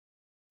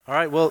All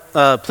right, well,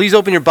 please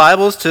open your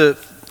Bibles to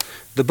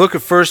the book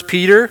of 1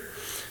 Peter.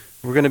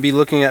 We're going to be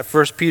looking at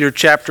 1 Peter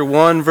chapter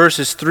 1,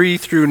 verses 3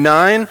 through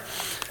 9. And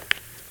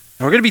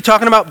we're going to be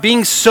talking about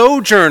being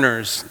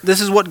sojourners. This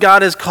is what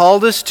God has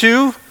called us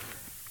to.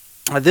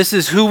 This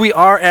is who we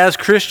are as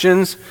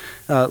Christians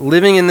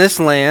living in this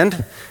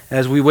land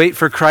as we wait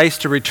for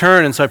Christ to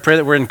return. And so I pray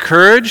that we're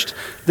encouraged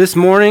this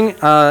morning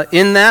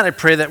in that. I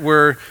pray that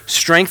we're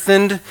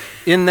strengthened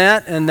in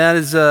that. And that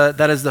is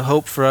the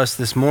hope for us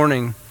this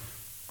morning.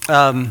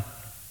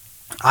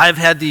 I've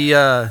had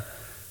the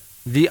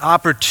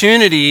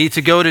opportunity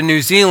to go to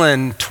New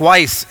Zealand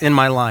twice in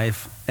my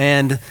life,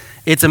 and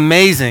it's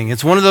amazing.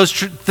 It's one of those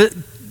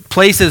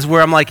places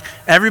where I'm like,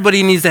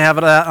 everybody needs to have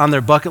it on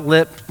their bucket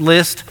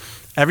list.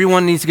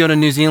 Everyone needs to go to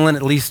New Zealand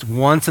at least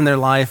once in their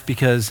life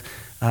because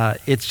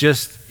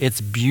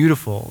it's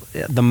beautiful.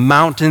 The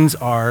mountains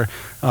are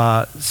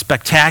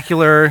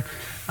spectacular.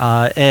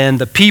 And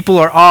the people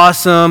are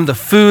awesome. The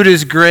food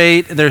is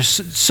great. There's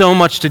so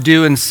much to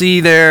do and see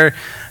there.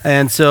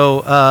 And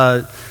so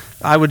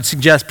I would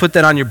suggest put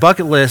that on your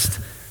bucket list.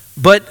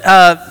 But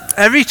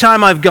every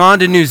time I've gone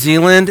to New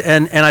Zealand,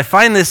 and I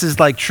find this is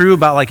like true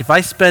about like if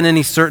I spend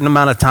any certain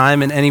amount of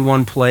time in any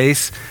one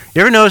place,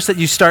 you ever notice that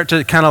you start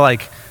to kind of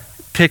like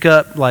pick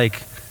up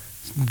like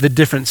the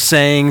different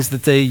sayings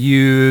that they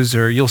use,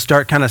 or you'll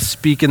start kind of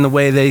speaking the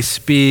way they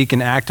speak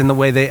and act in the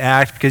way they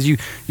act because you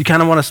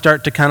kind of want to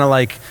start to kind of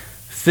like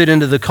fit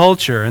into the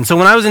culture. And so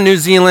when I was in New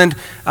Zealand,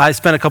 I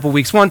spent a couple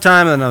weeks one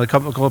time and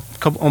another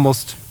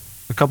almost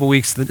a couple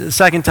weeks the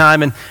second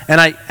time, and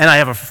I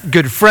have a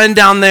good friend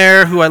down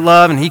there who I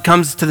love, and he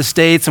comes to the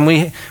States, and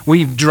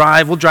we'll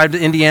drive to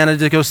Indiana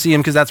to go see him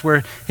because that's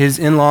where his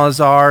in-laws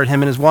are,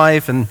 him and his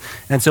wife, and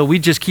so we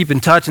just keep in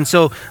touch. And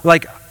so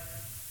like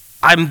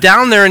I'm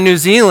down there in New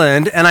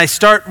Zealand, and I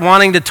start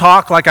wanting to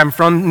talk like I'm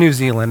from New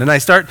Zealand, and I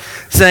start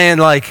saying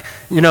like,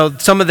 you know,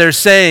 some of their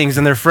sayings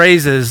and their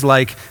phrases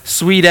like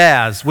sweet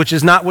as, which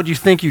is not what you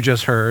think you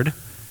just heard.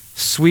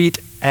 Sweet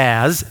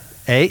as,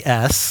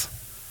 A-S,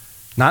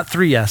 not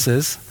three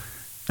S's,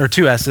 or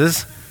two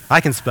S's.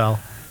 I can spell.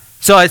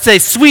 So I'd say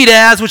sweet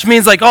as, which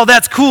means like, oh,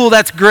 that's cool,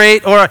 that's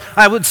great. Or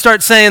I would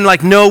start saying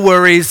like no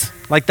worries,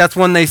 like that's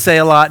one they say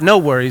a lot, no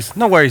worries,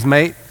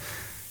 mate.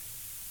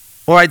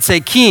 Or I'd say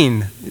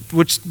keen,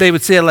 which they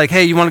would say like,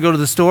 hey, you want to go to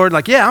the store?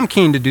 Like, yeah, I'm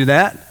keen to do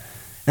that.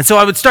 And so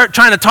I would start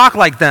trying to talk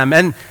like them.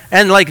 And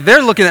like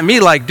they're looking at me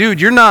like, dude,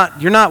 you're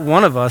not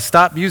one of us.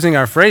 Stop using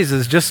our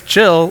phrases. Just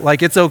chill.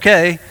 Like, it's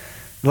okay.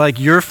 Like,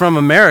 you're from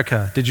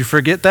America. Did you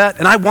forget that?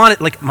 And I wanted,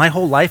 like my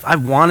whole life, I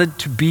wanted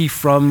to be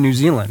from New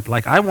Zealand.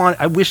 Like I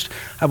wished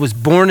I was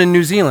born in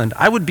New Zealand.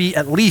 I would be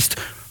at least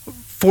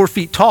 4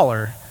 feet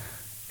taller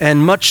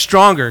and much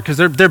stronger because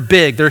they're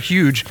big. They're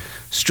huge,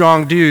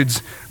 strong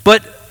dudes.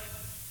 But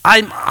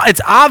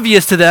it's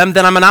obvious to them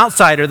that I'm an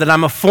outsider, that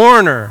I'm a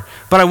foreigner,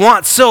 but I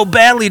want so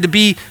badly to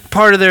be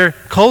part of their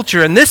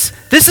culture. And this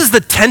is the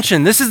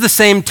tension. This is the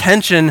same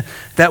tension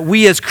that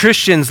we as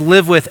Christians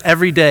live with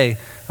every day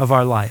of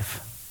our life.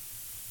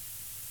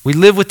 We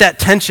live with that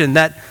tension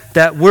that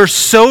we're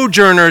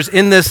sojourners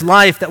in this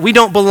life, that we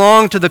don't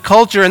belong to the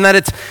culture, and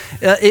that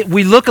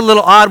we look a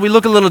little odd, we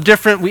look a little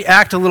different, we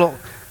act a little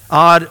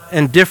odd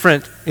and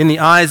different in the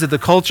eyes of the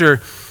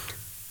culture.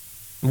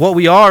 What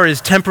we are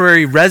is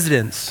temporary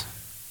residents,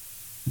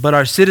 but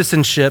our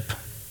citizenship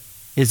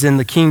is in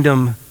the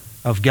kingdom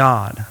of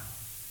God.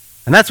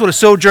 And that's what a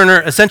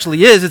sojourner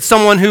essentially is. It's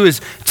someone who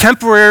is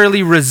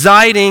temporarily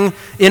residing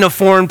in a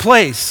foreign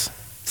place.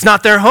 It's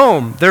not their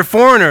home. They're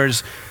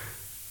foreigners.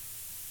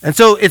 And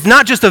so it's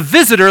not just a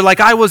visitor like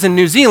I was in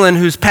New Zealand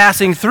who's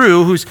passing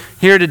through, who's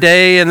here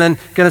today and then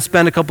going to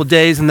spend a couple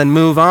days and then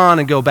move on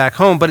and go back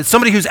home. But it's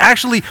somebody who's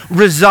actually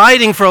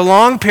residing for a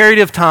long period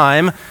of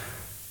time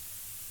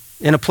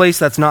in a place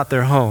that's not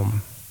their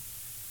home.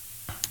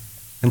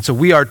 And so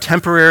we are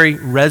temporary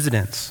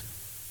residents.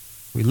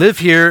 We live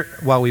here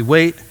while we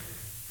wait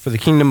for the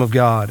kingdom of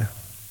God.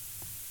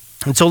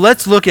 And so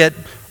let's look at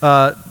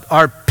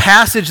our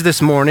passage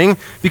this morning,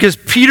 because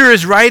Peter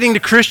is writing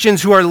to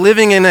Christians who are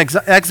living in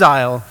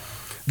exile.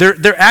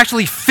 They're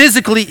actually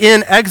physically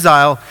in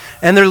exile,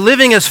 and they're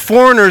living as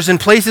foreigners in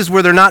places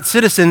where they're not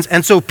citizens.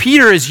 And so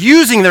Peter is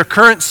using their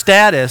current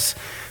status,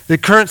 the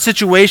current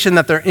situation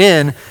that they're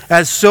in,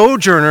 as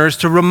sojourners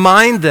to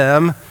remind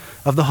them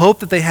of the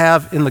hope that they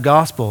have in the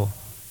gospel,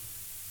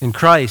 in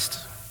Christ,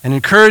 and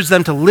encourage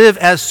them to live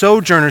as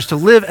sojourners, to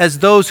live as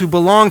those who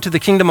belong to the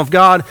kingdom of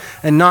God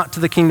and not to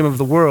the kingdom of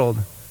the world.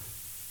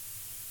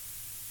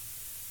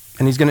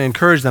 And he's going to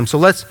encourage them. So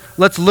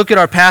let's look at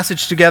our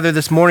passage together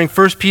this morning.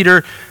 1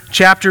 Peter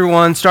chapter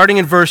 1, starting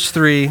in verse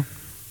 3.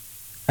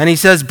 And he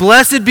says,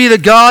 "Blessed be the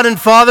God and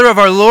Father of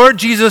our Lord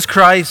Jesus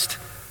Christ.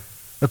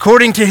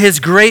 According to his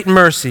great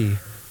mercy,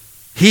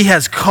 he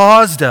has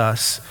caused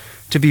us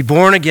to be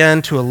born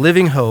again to a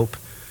living hope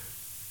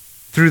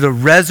through the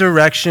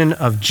resurrection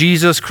of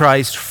Jesus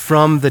Christ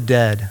from the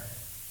dead,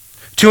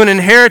 to an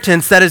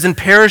inheritance that is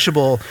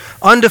imperishable,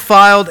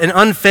 undefiled, and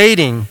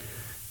unfading,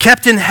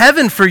 kept in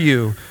heaven for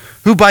you,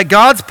 who by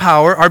God's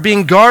power are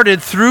being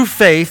guarded through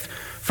faith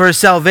for a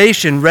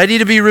salvation ready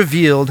to be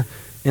revealed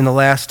in the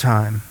last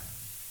time.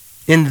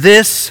 In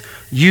this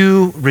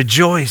you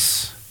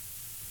rejoice,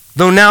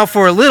 though now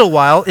for a little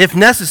while, if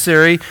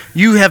necessary,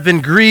 you have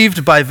been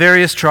grieved by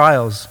various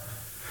trials,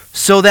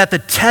 so that the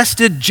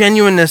tested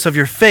genuineness of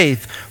your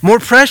faith, more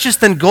precious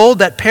than gold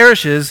that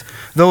perishes,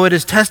 though it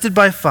is tested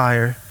by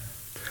fire,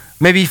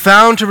 may be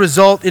found to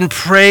result in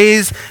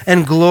praise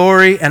and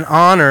glory and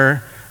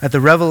honor at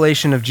the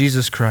revelation of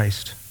Jesus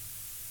Christ.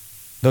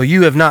 Though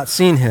you have not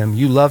seen him,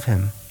 you love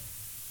him.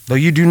 Though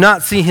you do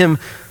not see him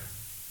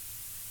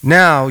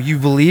now, you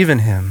believe in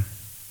him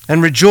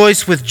and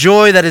rejoice with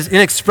joy that is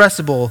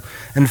inexpressible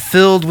and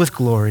filled with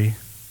glory,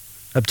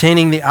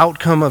 obtaining the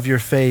outcome of your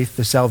faith,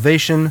 the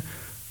salvation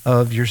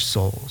of your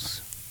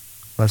souls.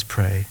 Let's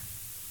pray.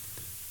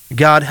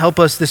 God, help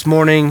us this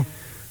morning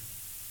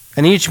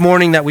and each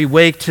morning that we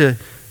wake to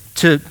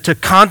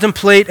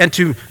contemplate and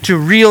to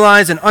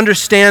realize and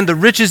understand the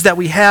riches that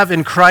we have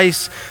in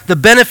Christ, the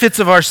benefits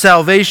of our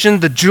salvation,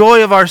 the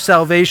joy of our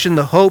salvation,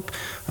 the hope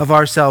of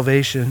our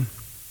salvation.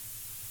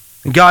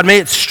 And God, may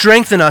it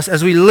strengthen us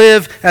as we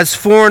live as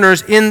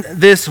foreigners in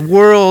this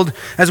world,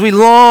 as we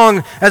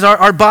long, as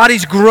our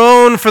bodies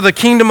groan for the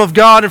kingdom of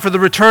God and for the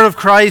return of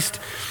Christ.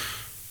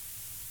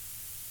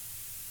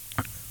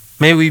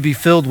 May we be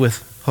filled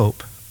with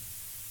hope.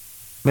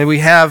 May we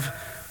have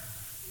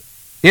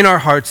in our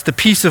hearts the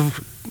peace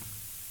of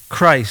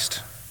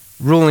Christ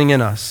ruling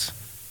in us.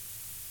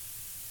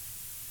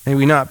 May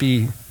we not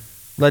be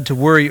led to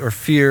worry or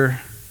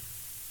fear.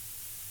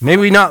 May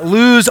we not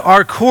lose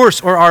our course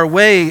or our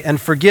way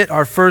and forget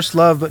our first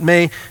love, but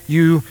may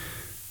you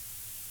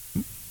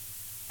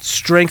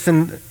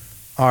strengthen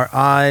our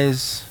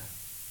eyes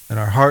and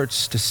our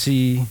hearts to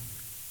see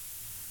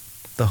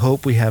the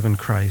hope we have in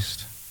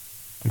Christ.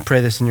 We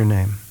pray this in your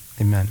name.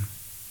 Amen.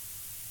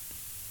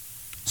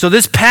 So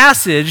this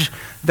passage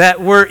that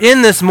we're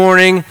in this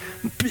morning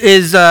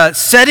is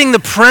setting the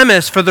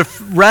premise for the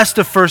rest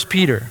of 1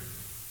 Peter,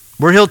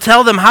 where he'll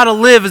tell them how to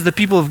live as the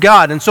people of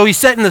God. And so he's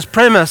setting this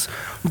premise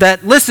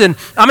that, listen,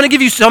 I'm going to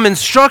give you some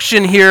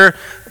instruction here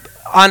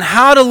on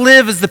how to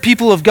live as the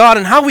people of God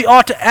and how we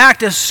ought to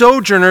act as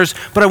sojourners,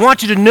 but I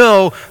want you to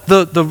know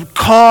the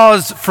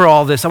cause for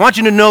all this. I want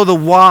you to know the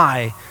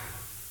why.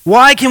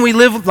 Why can we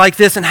live like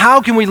this, and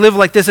how can we live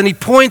like this? And he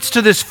points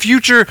to this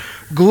future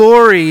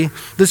glory,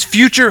 this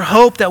future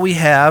hope that we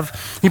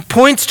have. He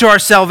points to our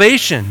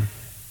salvation.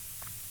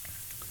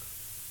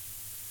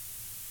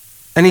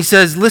 And he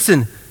says,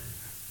 listen,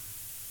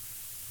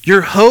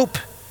 your hope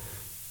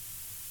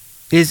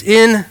is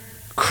in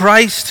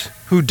Christ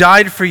who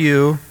died for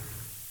you.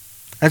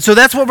 And so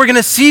that's what we're going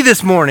to see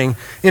this morning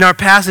in our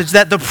passage,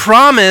 that the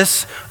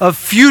promise of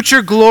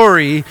future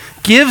glory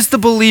gives the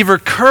believer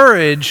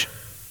courage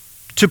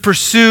to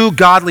pursue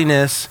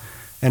godliness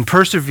and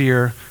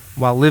persevere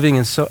while living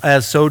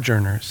as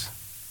sojourners.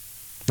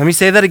 Let me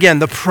say that again.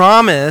 The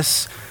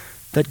promise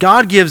that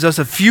God gives us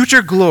of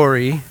future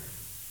glory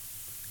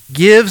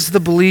gives the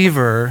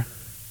believer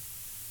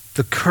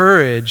the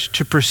courage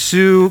to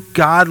pursue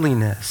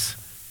godliness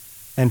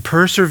and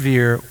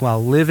persevere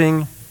while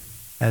living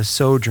as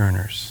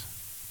sojourners.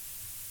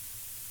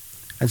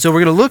 And so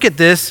we're going to look at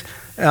this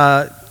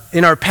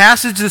in our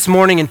passage this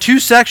morning in two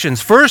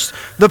sections. First,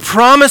 the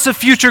promise of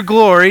future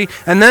glory,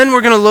 and then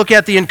we're going to look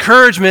at the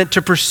encouragement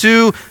to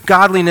pursue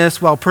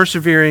godliness while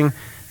persevering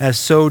as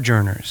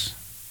sojourners.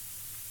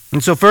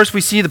 And so first we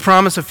see the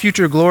promise of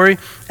future glory,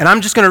 and I'm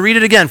just going to read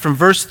it again from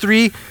verse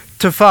 3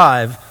 to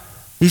 5.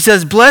 He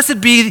says, "Blessed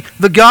be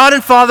the God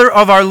and Father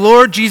of our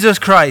Lord Jesus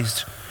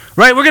Christ."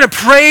 Right? We're going to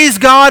praise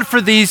God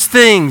for these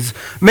things.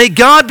 May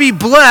God be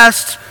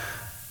blessed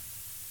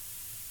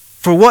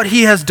for what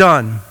he has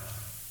done.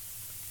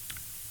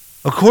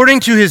 According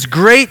to his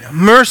great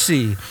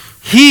mercy,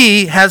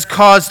 he has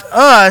caused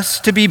us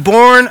to be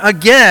born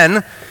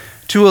again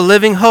to a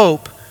living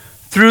hope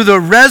through the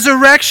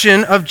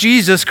resurrection of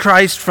Jesus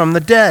Christ from the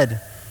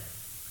dead,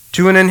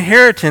 to an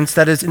inheritance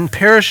that is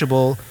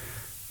imperishable,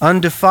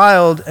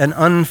 undefiled, and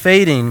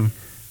unfading,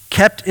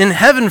 kept in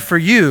heaven for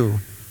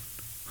you,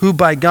 who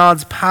by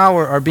God's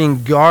power are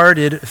being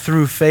guarded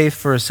through faith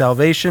for a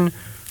salvation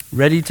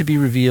ready to be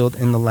revealed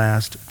in the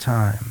last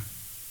time.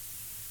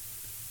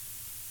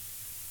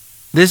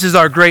 This is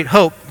our great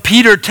hope.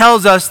 Peter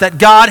tells us that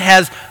God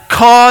has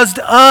caused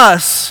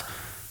us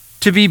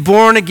to be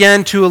born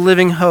again to a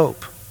living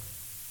hope.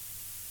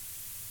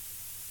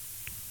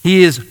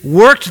 He has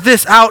worked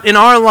this out in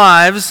our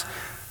lives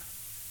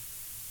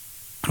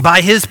by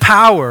his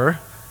power,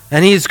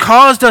 and he has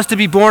caused us to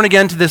be born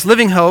again to this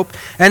living hope.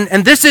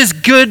 And this is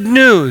good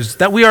news,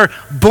 that we are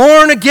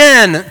born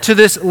again to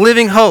this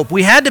living hope.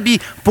 We had to be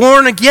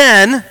born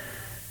again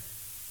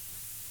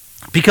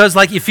because,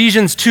 like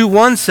Ephesians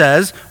 2:1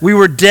 says, we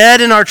were dead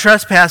in our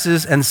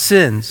trespasses and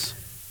sins.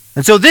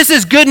 And so this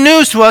is good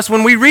news to us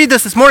when we read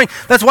this morning.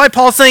 That's why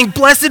Paul's saying,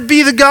 "Blessed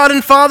be the God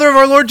and Father of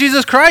our Lord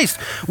Jesus Christ."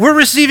 We've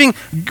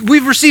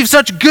received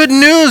such good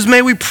news.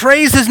 May we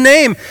praise his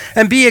name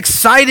and be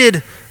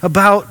excited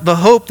about the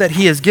hope that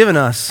he has given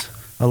us,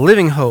 a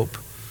living hope.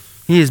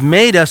 He has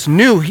made us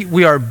new.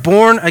 We are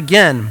born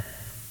again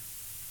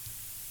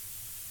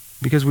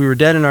because we were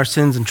dead in our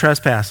sins and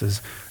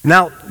trespasses.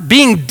 Now,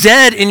 being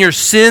dead in your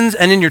sins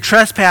and in your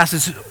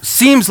trespasses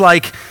seems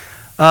like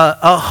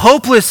a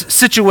hopeless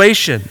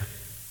situation.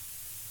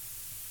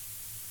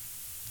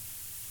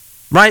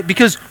 Right?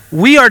 Because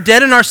we are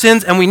dead in our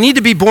sins and we need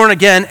to be born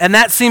again, and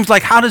that seems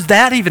like, how does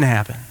that even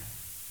happen?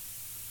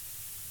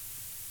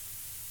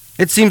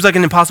 It seems like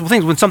an impossible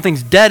thing. When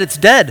something's dead, it's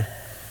dead.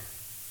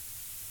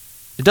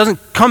 It doesn't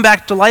come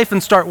back to life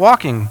and start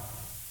walking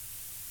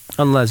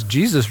unless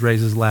Jesus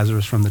raises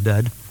Lazarus from the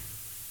dead.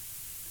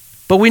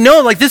 But we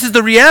know, this is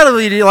the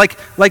reality.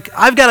 Like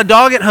I've got a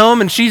dog at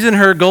home, and she's in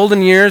her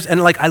golden years, and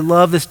I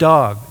love this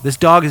dog. This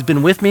dog has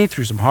been with me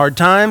through some hard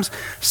times.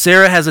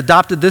 Sarah has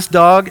adopted this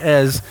dog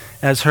as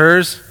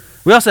hers.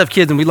 We also have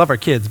kids, and we love our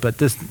kids, but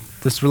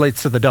this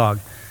relates to the dog.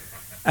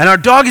 And our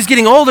dog is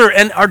getting older,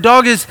 and our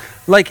dog is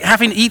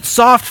having to eat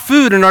soft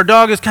food, and our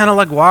dog is kind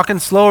of walking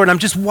slower, and I'm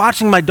just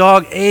watching my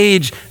dog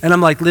age, and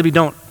I'm like, Libby,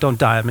 don't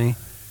die at me.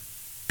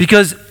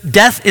 Because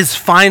death is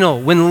final.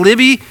 When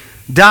Libby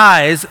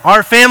dies,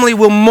 our family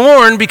will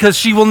mourn because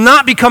she will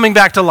not be coming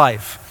back to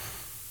life.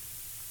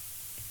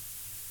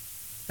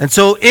 And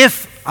so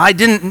if I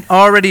didn't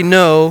already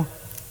know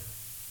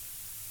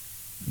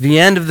the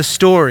end of the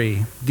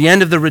story, the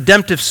end of the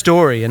redemptive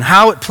story, and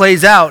how it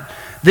plays out,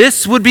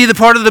 this would be the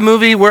part of the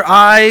movie where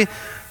I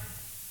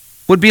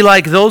would be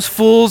like, those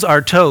fools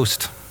are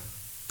toast.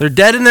 They're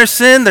dead in their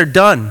sin, they're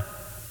done.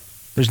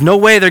 There's no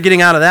way they're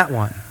getting out of that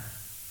one.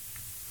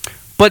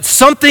 But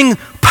something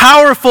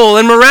powerful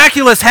and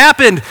miraculous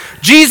happened.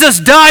 Jesus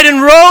died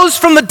and rose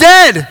from the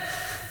dead.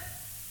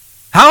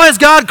 How has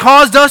God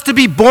caused us to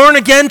be born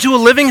again to a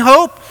living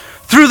hope?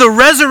 Through the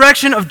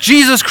resurrection of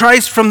Jesus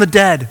Christ from the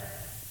dead.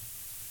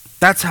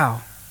 That's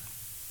how.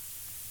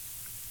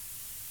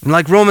 And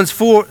like Romans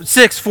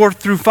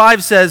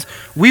 6:4-5 says,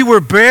 we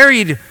were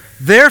buried,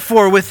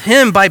 therefore, with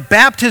him by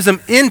baptism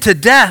into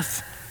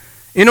death,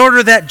 in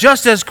order that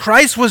just as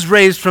Christ was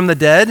raised from the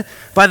dead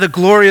by the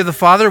glory of the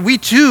Father, we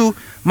too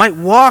might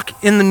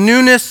walk in the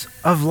newness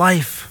of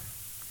life.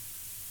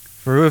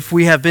 For if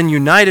we have been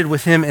united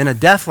with him in a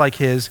death like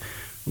his,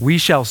 we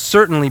shall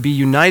certainly be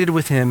united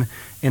with him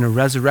in a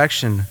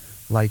resurrection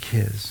like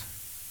his.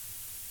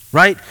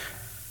 Right?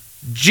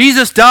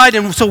 Jesus died,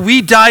 and so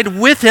we died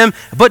with him,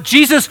 but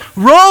Jesus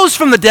rose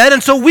from the dead,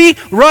 and so we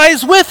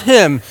rise with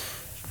him.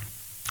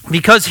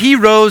 Because he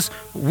rose,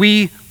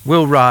 we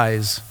will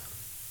rise.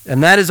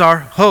 And that is our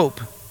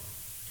hope.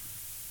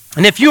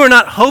 And if you are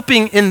not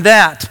hoping in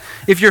that,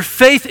 if your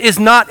faith is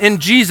not in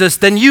Jesus,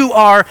 then you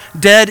are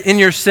dead in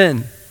your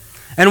sin.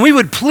 And we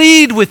would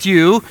plead with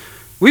you,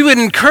 we would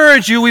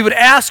encourage you, we would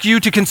ask you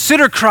to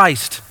consider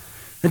Christ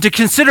and to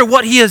consider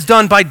what he has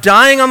done by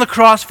dying on the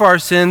cross for our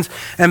sins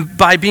and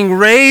by being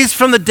raised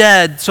from the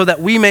dead so that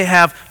we may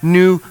have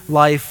new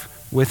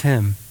life with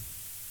him.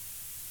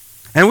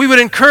 And we would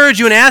encourage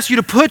you and ask you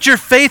to put your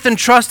faith and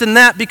trust in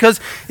that, because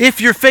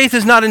if your faith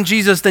is not in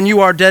Jesus, then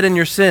you are dead in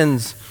your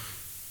sins.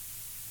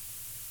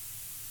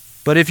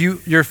 But if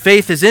your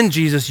faith is in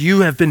Jesus, you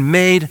have been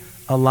made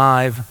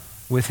alive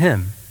with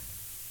him.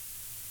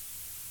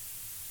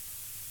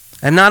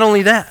 And not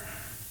only that,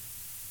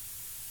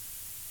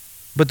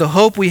 but the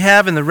hope we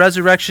have in the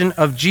resurrection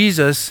of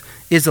Jesus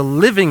is a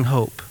living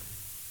hope.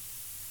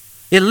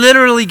 It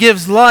literally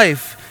gives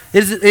life.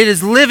 It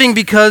is living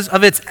because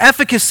of its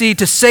efficacy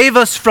to save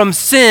us from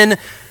sin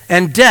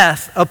and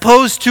death,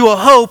 opposed to a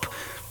hope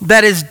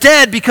that is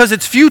dead because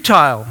it's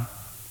futile.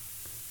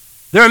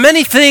 There are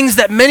many things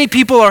that many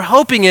people are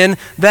hoping in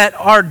that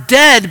are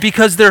dead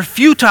because they're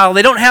futile.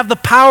 They don't have the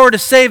power to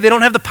save. They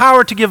don't have the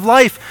power to give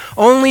life.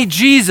 Only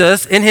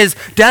Jesus, in his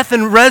death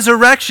and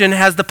resurrection,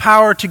 has the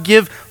power to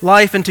give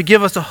life and to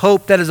give us a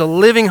hope that is a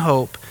living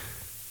hope.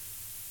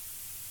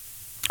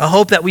 A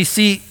hope that we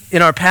see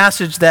in our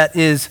passage that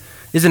is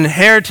an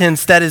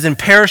inheritance that is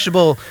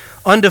imperishable,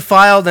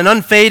 undefiled, and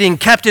unfading,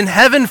 kept in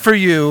heaven for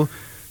you,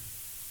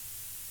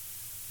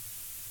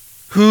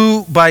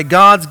 who by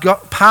God's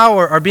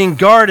power are being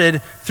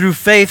guarded through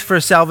faith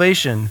for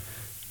salvation,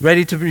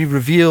 ready to be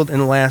revealed in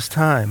the last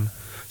time.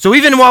 So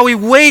even while we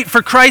wait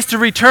for Christ to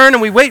return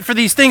and we wait for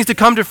these things to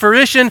come to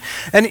fruition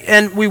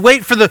and we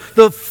wait for the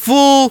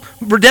full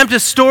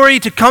redemptive story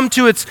to come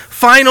to its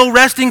final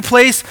resting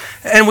place,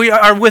 and we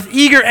are with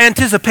eager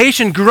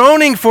anticipation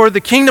groaning for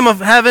the kingdom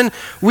of heaven,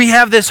 we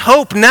have this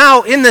hope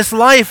now in this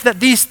life that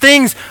these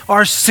things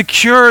are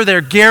secure,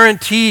 they're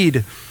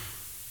guaranteed.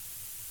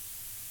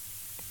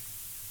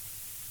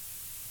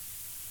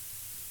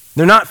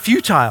 They're not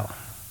futile.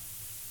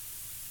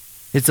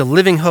 It's a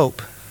living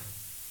hope.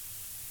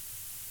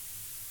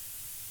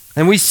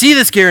 And we see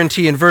this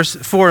guarantee in verse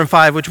 4 and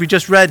 5, which we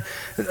just read,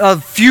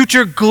 of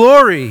future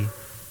glory.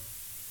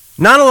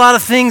 Not a lot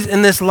of things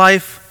in this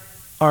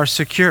life are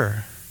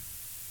secure.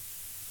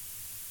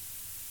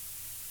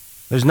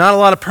 There's not a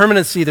lot of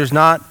permanency. There's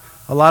not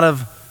a lot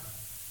of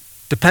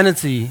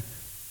dependency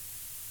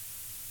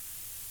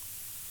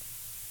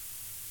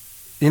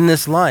in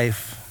this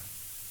life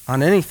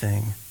on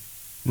anything.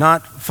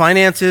 not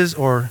finances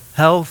or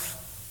health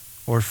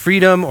or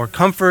freedom or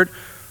comfort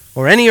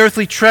or any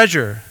earthly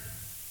treasure.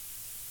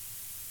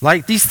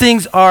 Like, these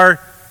things are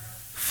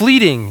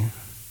fleeting.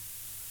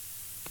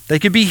 They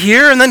could be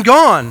here and then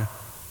gone.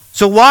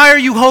 So why are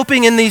you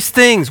hoping in these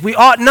things? We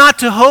ought not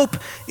to hope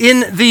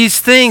in these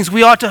things.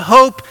 We ought to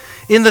hope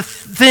in the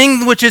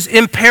thing which is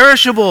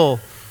imperishable,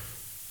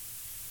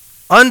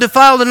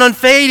 undefiled and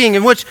unfading,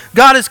 in which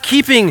God is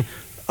keeping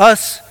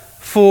us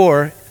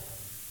for.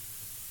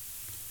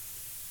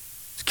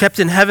 It's kept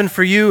in heaven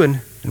for you, and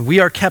we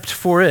are kept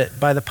for it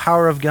by the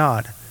power of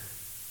God.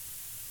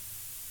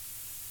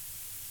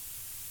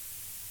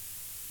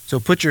 So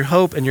put your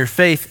hope and your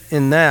faith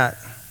in that.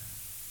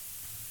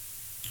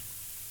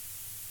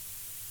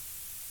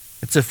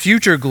 It's a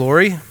future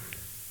glory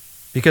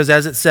because,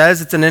 as it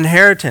says, it's an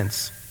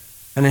inheritance.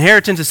 An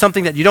inheritance is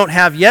something that you don't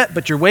have yet,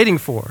 but you're waiting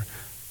for.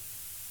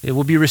 It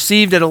will be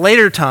received at a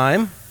later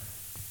time.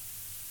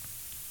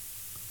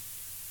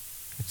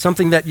 It's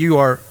something that you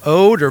are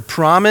owed or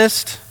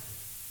promised.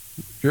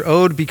 You're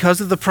owed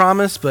because of the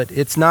promise, but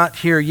it's not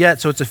here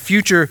yet. So it's a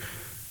future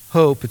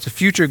hope. It's a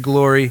future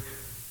glory.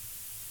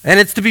 And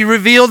it's to be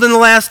revealed in the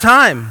last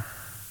time.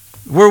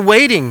 We're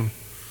waiting.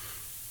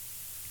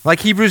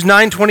 Like Hebrews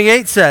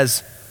 9:28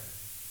 says,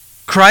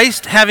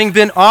 Christ, having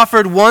been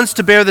offered once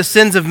to bear the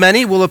sins of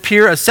many, will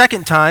appear a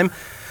second time,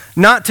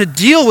 not to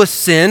deal with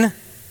sin,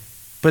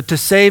 but to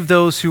save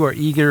those who are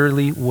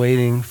eagerly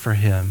waiting for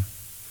him.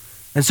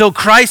 And so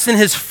Christ, in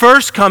his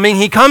first coming,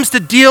 he comes to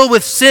deal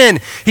with sin.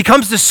 He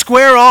comes to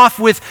square off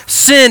with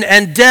sin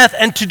and death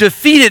and to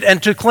defeat it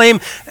and to claim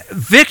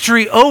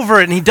victory over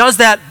it. And he does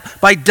that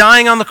by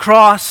dying on the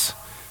cross,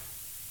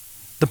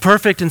 the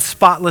perfect and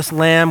spotless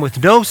Lamb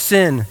with no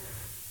sin,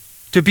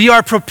 to be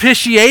our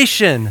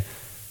propitiation,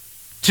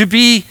 to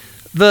be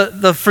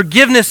the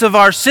forgiveness of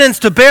our sins,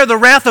 to bear the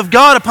wrath of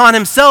God upon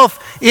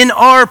himself in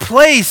our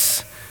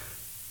place.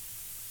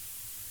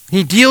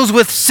 He deals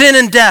with sin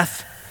and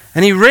death,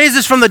 and he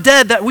raises from the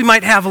dead that we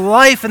might have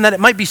life and that it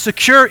might be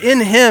secure in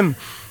him.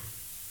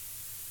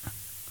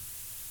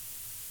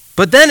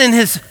 But then in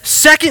his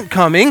second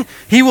coming,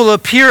 he will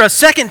appear a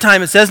second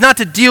time, it says, not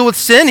to deal with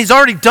sin. He's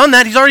already done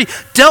that. He's already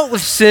dealt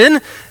with sin,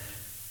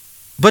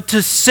 but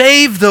to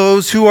save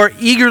those who are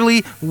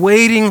eagerly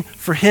waiting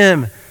for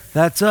him.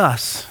 That's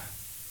us.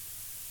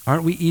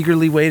 Aren't we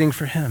eagerly waiting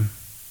for him?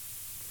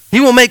 He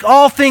will make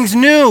all things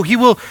new. He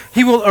will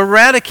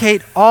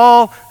eradicate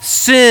all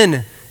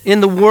sin in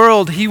the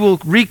world. He will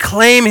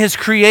reclaim his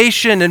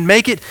creation and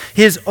make it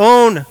his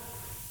own.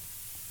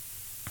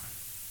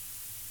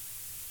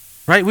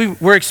 Right?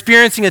 We're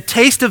experiencing a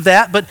taste of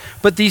that,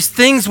 but these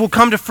things will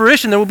come to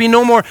fruition. There will be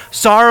no more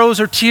sorrows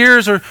or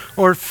tears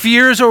or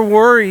fears or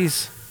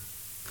worries.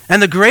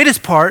 And the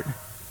greatest part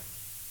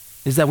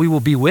is that we will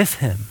be with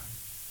him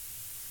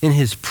in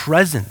his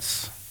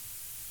presence.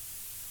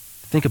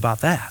 Think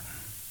about that.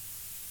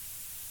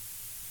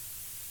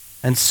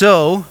 And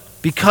so,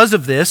 because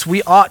of this,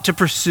 we ought to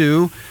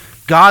pursue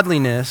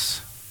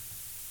godliness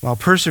while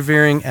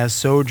persevering as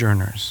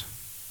sojourners.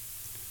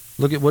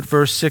 Look at what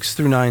verse 6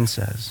 through 9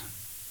 says.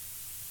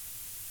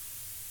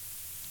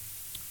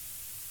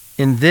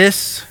 In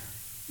this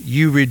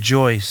you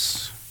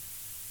rejoice.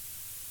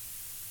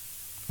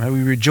 Right?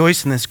 We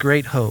rejoice in this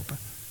great hope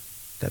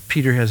that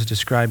Peter has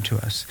described to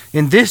us.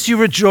 In this you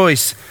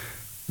rejoice,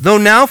 though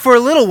now for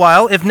a little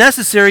while, if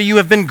necessary, you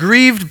have been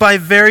grieved by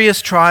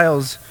various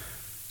trials,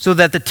 so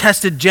that the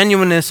tested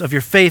genuineness of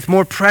your faith,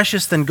 more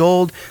precious than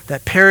gold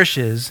that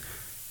perishes,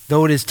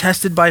 though it is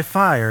tested by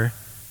fire,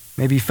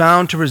 may be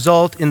found to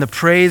result in the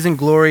praise and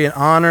glory and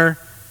honor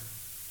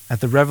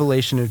at the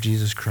revelation of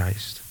Jesus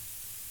Christ.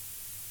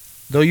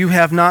 Though you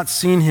have not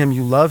seen him,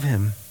 you love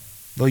him.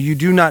 Though you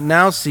do not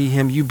now see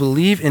him, you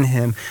believe in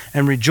him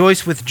and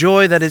rejoice with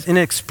joy that is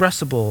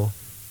inexpressible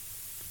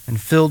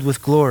and filled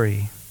with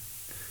glory,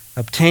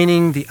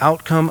 obtaining the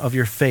outcome of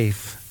your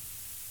faith,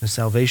 the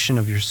salvation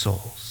of your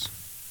souls.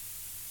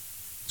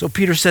 So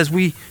Peter says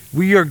we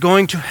are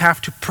going to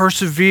have to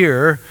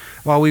persevere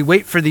while we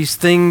wait for these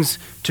things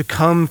to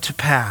come to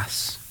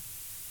pass.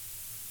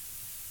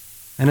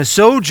 And a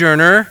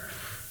sojourner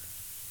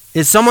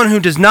is someone who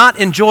does not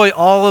enjoy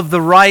all of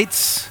the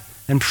rights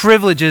and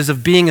privileges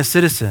of being a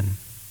citizen.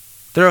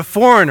 They're a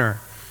foreigner.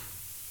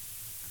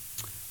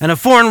 And a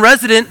foreign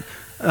resident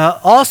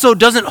also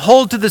doesn't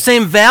hold to the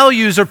same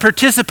values or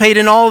participate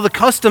in all of the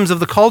customs of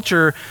the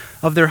culture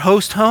of their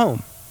host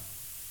home.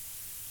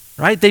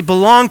 Right? They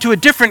belong to a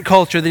different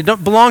culture. They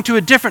don't belong to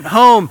a different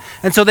home.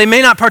 And so they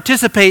may not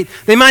participate.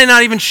 They might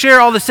not even share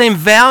all the same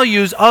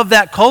values of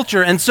that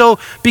culture. And so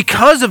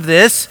because of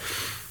this,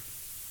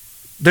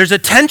 there's a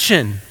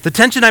tension. The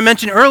tension I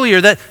mentioned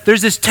earlier, that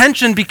there's this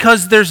tension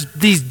because there's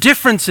these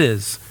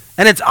differences.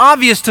 And it's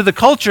obvious to the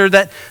culture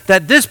that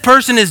this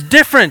person is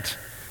different.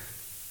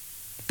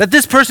 That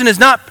this person is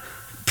not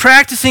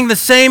practicing the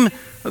same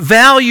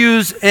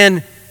values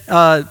and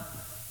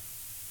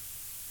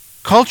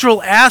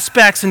cultural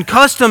aspects and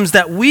customs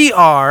that we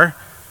are.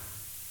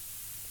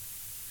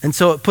 And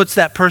so it puts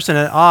that person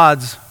at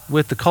odds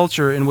with the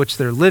culture in which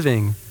they're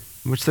living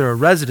in which they're a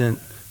resident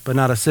but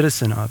not a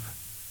citizen of.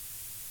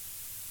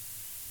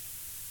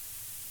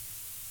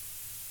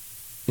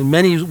 In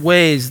many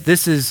ways,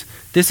 this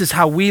is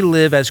how we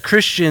live as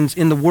Christians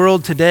in the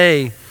world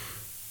today,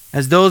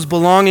 as those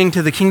belonging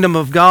to the kingdom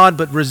of God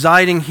but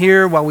residing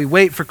here while we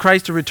wait for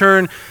Christ to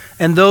return.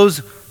 And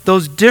those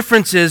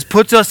differences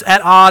puts us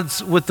at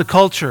odds with the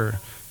culture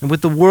and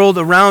with the world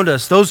around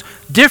us. Those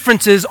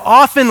differences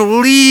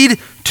often lead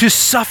to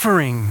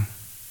suffering.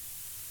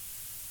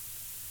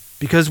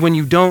 Because when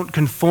you don't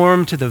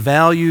conform to the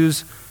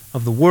values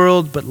of the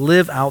world but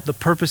live out the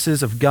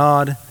purposes of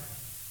God,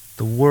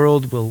 the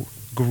world will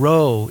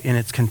grow in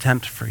its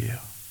contempt for you.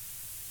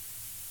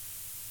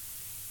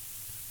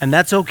 And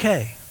that's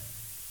okay.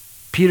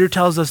 Peter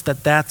tells us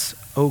that that's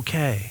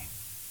okay.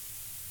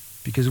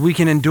 Because we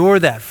can endure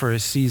that for a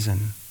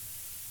season.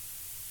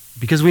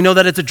 Because we know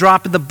that it's a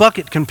drop in the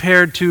bucket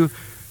compared to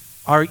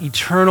our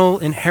eternal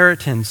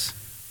inheritance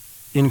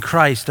in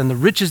Christ and the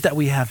riches that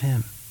we have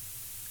Him.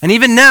 And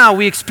even now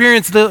we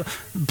experience the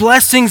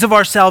blessings of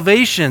our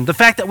salvation, the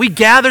fact that we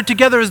gather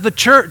together as the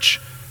church.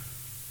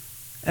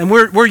 And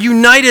we're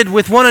united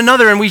with one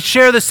another, and we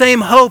share the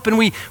same hope, and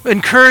we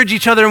encourage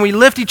each other, and we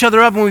lift each other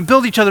up, and we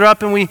build each other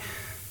up, and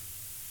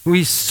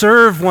we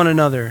serve one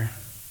another.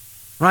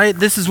 Right?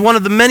 This is one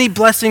of the many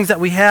blessings that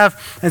we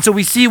have. And so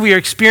we see we are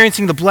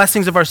experiencing the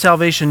blessings of our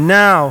salvation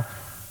now.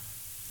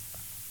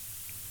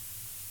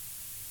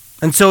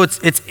 And so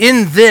it's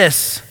in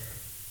this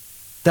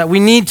that we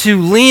need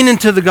to lean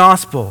into the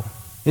gospel.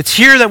 It's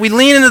here that we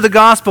lean into the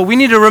gospel. We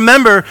need to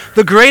remember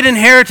the great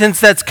inheritance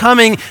that's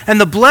coming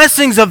and the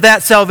blessings of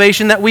that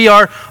salvation that we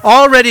are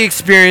already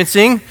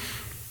experiencing.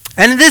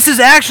 And this is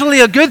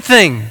actually a good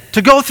thing,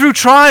 to go through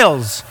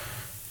trials.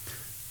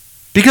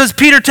 Because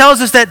Peter tells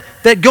us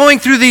that going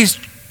through these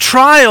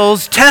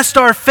trials test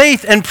our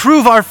faith and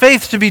prove our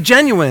faith to be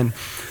genuine.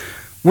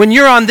 When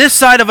you're on this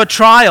side of a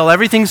trial,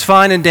 everything's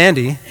fine and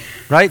dandy,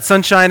 right?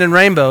 Sunshine and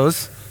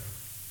rainbows.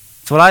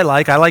 That's what I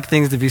like. I like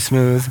things to be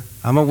smooth.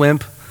 I'm a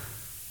wimp.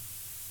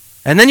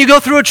 And then you go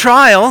through a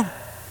trial,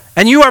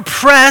 and you are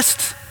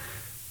pressed,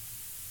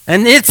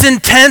 and it's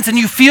intense, and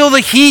you feel the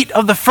heat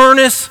of the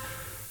furnace,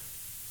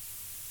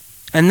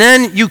 and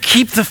then you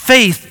keep the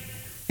faith.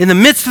 In the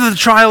midst of the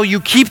trial, you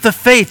keep the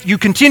faith. You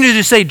continue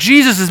to say,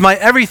 Jesus is my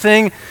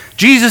everything.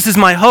 Jesus is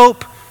my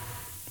hope.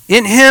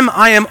 In Him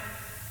I am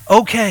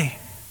okay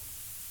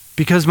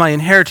because my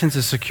inheritance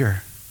is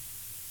secure.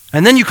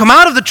 And then you come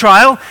out of the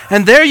trial,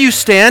 and there you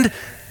stand,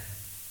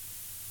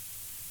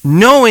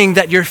 knowing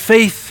that your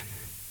faith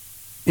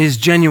is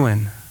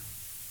genuine.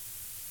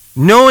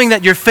 Knowing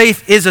that your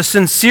faith is a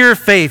sincere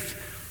faith.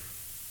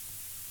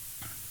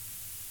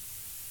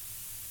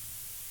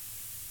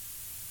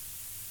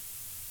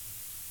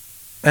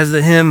 As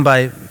the hymn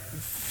by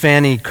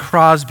Fanny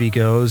Crosby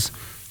goes,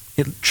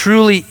 it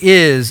truly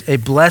is a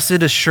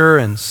blessed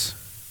assurance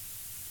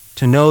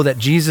to know that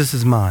Jesus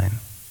is mine,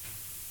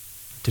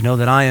 to know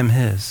that I am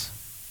His.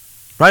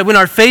 Right? When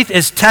our faith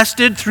is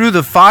tested through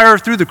the fire,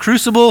 through the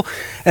crucible,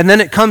 and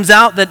then it comes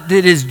out that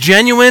it is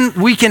genuine,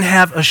 we can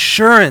have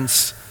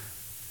assurance,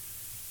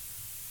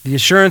 the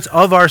assurance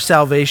of our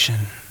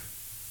salvation.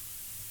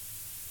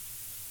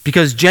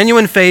 Because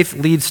genuine faith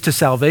leads to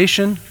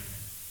salvation.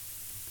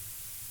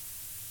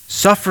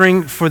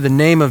 Suffering for the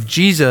name of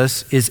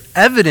Jesus is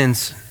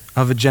evidence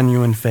of a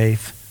genuine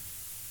faith.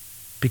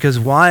 Because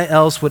why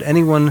else would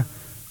anyone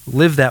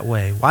live that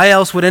way? Why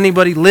else would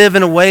anybody live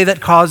in a way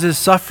that causes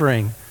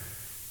suffering?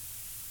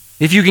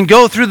 If you can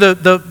go through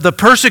the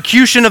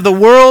persecution of the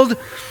world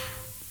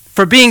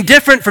for being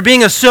different, for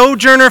being a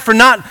sojourner, for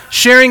not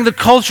sharing the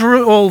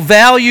cultural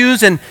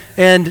values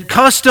and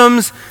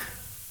customs,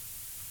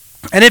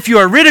 and if you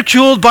are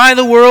ridiculed by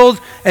the world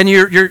and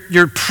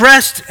you're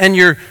pressed and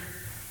you're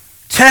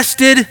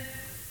tested,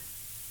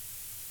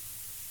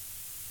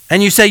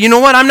 and you say, you know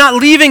what, I'm not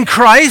leaving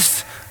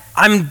Christ,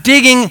 I'm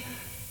digging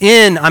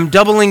in, I'm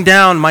doubling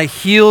down, my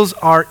heels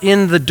are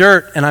in the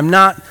dirt, and I'm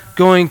not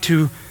going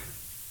to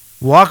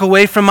walk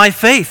away from my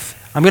faith.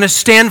 I'm going to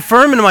stand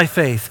firm in my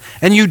faith.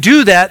 And you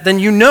do that, then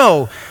you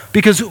know,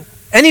 because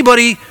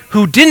anybody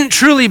who didn't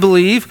truly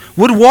believe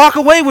would walk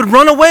away, would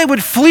run away,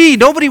 would flee.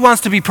 Nobody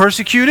wants to be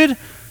persecuted.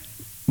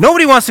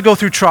 Nobody wants to go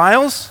through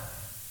trials.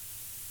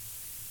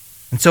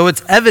 And so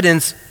it's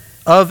evidence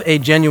of a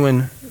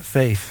genuine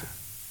faith.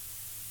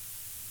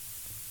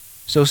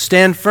 So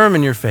stand firm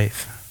in your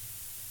faith,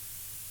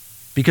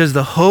 because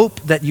the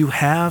hope that you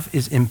have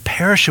is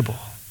imperishable.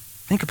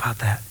 Think about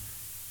that.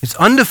 It's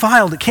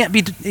undefiled. It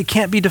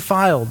can't be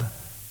defiled.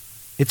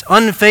 It's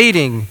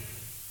unfading.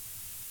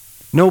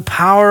 No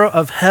power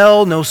of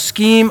hell, no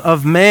scheme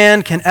of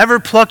man can ever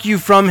pluck you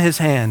from His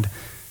hand,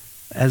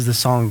 as the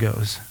song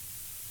goes.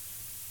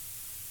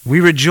 We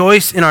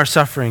rejoice in our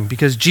suffering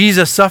because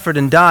Jesus suffered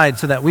and died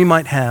so that we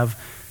might have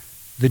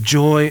the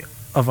joy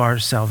of our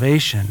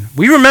salvation.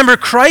 We remember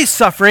Christ's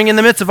suffering in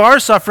the midst of our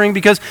suffering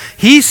because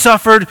He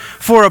suffered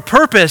for a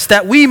purpose,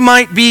 that we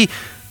might be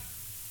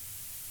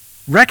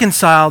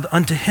reconciled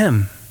unto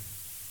Him,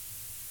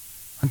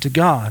 unto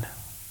God.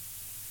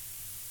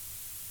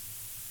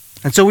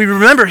 And so we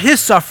remember his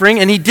suffering,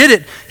 and he did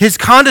it. His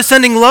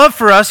condescending love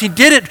for us, he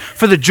did it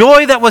for the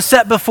joy that was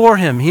set before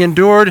him. He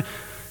endured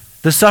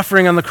the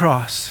suffering on the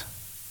cross.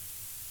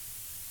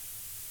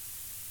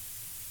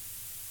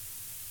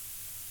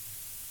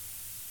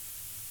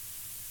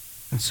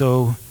 And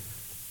so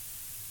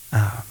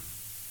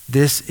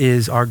this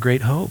is our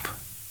great hope.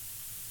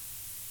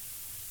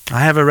 I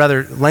have a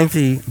rather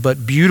lengthy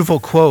but beautiful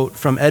quote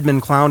from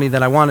Edmund Clowney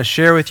that I want to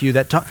share with you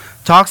that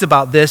talks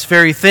about this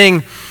very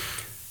thing.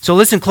 So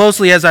listen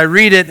closely as I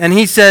read it. And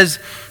he says,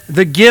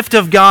 "The gift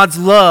of God's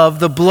love,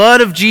 the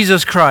blood of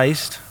Jesus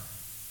Christ,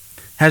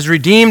 has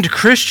redeemed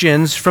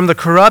Christians from the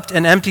corrupt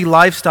and empty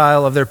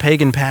lifestyle of their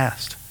pagan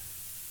past.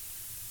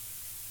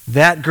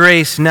 That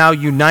grace now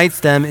unites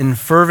them in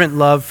fervent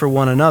love for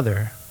one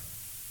another.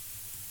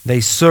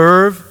 They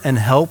serve and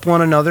help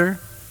one another,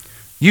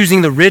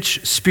 using the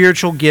rich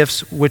spiritual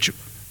gifts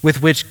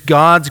with which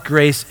God's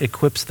grace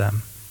equips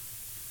them.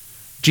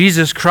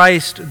 Jesus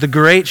Christ, the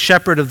great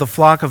shepherd of the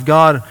flock of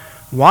God,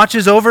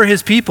 watches over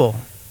his people.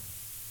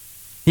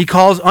 He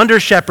calls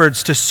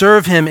under-shepherds to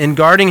serve him in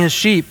guarding his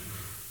sheep.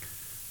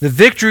 The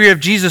victory of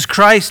Jesus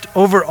Christ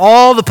over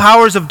all the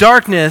powers of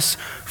darkness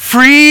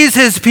frees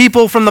his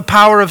people from the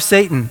power of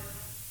Satan.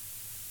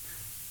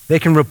 They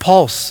can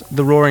repulse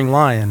the roaring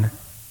lion.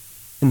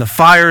 In the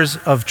fires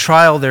of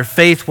trial, their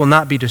faith will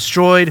not be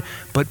destroyed,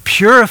 but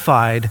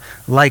purified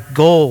like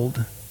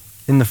gold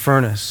in the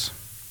furnace.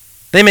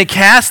 They may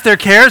cast their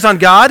cares on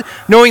God,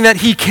 knowing that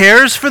he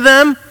cares for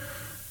them.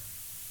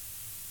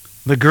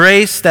 The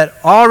grace that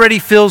already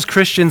fills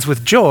Christians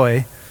with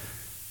joy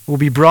will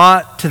be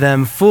brought to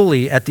them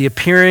fully at the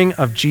appearing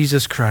of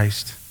Jesus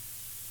Christ.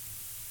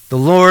 The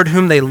Lord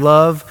whom they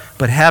love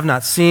but have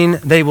not seen,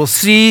 they will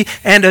see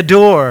and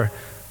adore.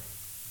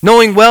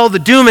 Knowing well the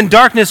doom and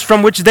darkness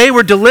from which they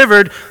were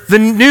delivered, the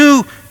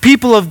new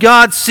people of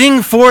God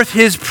sing forth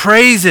his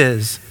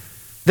praises.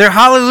 Their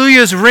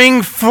hallelujahs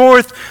ring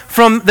forth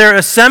from their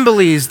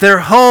assemblies, their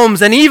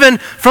homes, and even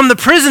from the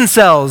prison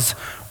cells,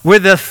 where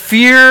the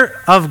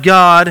fear of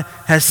God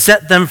has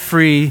set them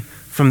free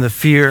from the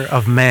fear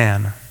of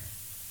man.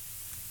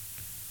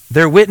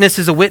 Their witness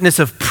is a witness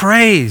of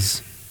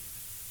praise.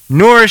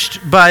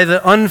 Nourished by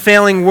the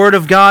unfailing word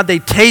of God, they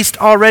taste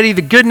already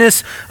the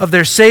goodness of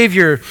their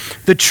Savior.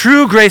 The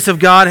true grace of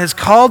God has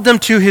called them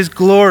to his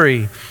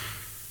glory.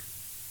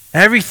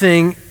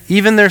 Everything,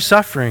 even their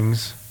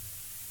sufferings,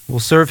 will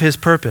serve his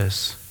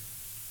purpose,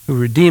 who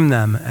redeemed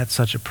them at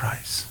such a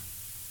price.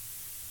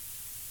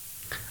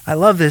 I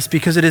love this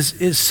because it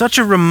is such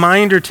a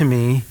reminder to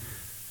me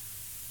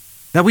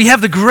that we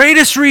have the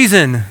greatest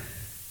reason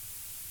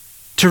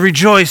to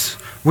rejoice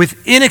with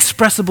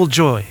inexpressible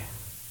joy.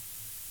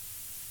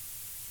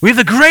 We have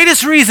the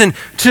greatest reason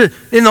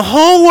in the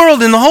whole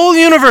world, in the whole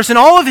universe, in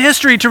all of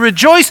history, to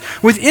rejoice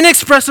with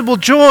inexpressible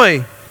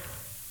joy.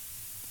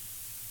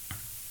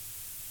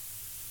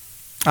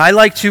 I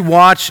like to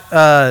watch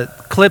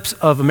clips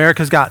of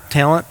America's Got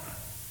Talent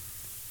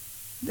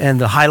and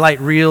the highlight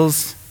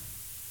reels.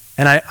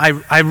 And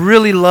I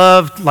really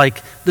loved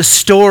like the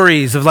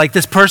stories of like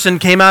this person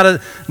came out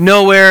of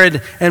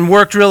nowhere and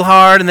worked real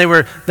hard, and they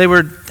were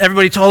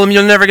everybody told them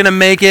you're never going to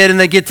make it, and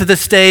they get to the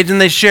stage and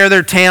they share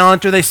their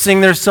talent or they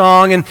sing their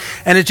song, and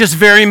it's just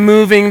very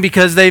moving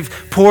because they've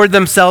poured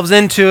themselves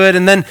into it.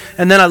 And then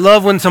I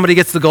love when somebody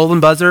gets the golden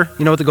buzzer.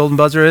 You know what the golden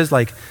buzzer is?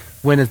 Like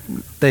when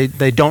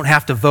they don't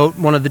have to vote,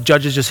 one of the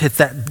judges just hits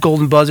that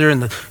golden buzzer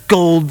and the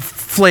gold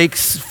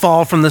flakes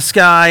fall from the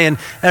sky and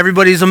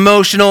everybody's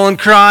emotional and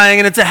crying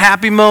and it's a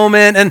happy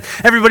moment and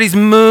everybody's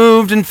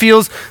moved and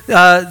feels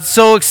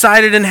so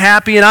excited and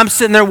happy, and I'm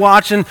sitting there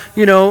watching,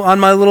 on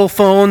my little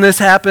phone this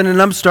happen,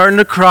 and I'm starting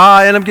to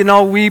cry and I'm getting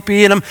all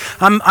weepy and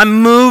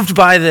I'm moved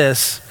by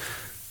this.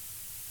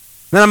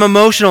 Then I'm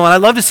emotional, and I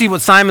love to see what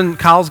Simon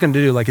Cowell's going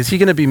to do. Like, is he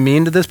going to be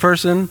mean to this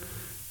person,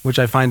 which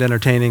I find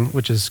entertaining,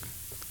 which is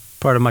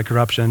part of my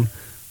corruption?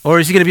 Or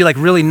is he going to be like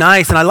really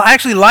nice? And I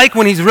actually like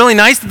when he's really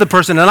nice to the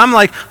person. And I'm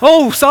like,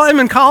 oh,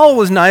 Simon Cowell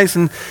was nice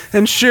and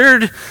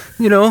shared,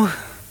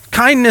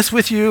 kindness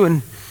with you.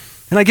 And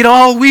I get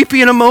all weepy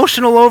and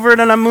emotional over it,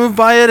 and I'm moved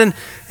by it.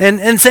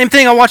 And same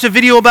thing, I watch a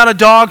video about a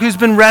dog who's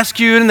been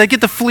rescued, and they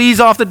get the fleas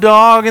off the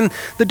dog, and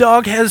the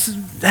dog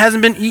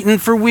hasn't been eaten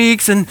for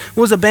weeks and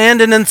was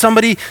abandoned, and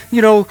somebody,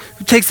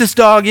 takes this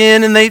dog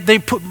in, and they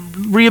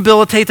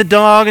rehabilitate the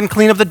dog and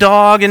clean up the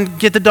dog and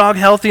get the dog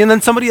healthy, and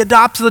then somebody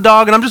adopts the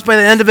dog, and I'm just, by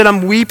the end of it,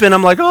 I'm weeping.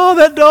 I'm like, oh,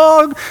 that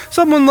dog,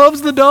 someone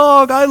loves the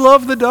dog, I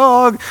love the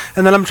dog.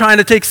 And then I'm trying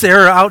to take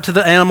Sarah out to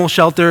the animal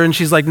shelter, and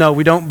she's like, no,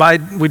 we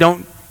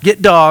don't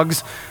get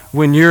dogs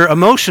when you're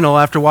emotional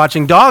after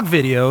watching dog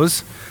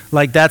videos.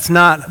 Like, that's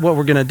not what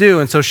we're going to do.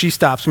 And so she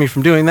stops me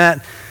from doing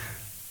that.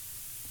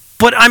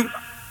 But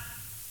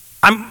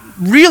I'm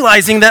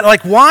realizing that,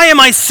 like, why am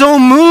I so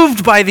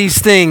moved by these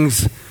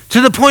things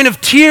to the point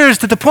of tears,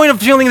 to the point of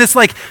feeling this,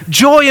 like,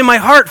 joy in my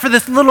heart for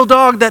this little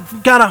dog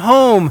that got a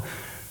home?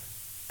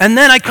 And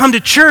then I come to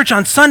church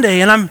on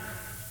Sunday, and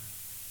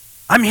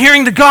I'm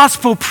hearing the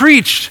gospel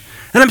preached,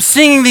 and I'm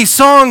singing these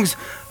songs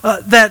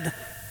that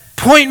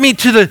point me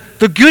to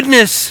the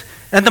goodness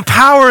and the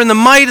power and the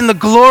might and the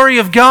glory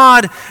of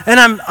God. And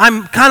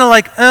I'm kind of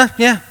like,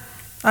 yeah,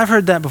 I've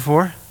heard that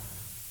before.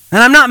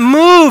 And I'm not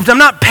moved. I'm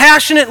not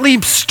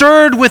passionately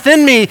stirred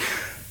within me.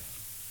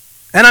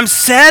 And I'm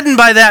saddened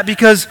by that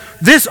because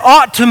this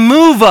ought to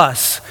move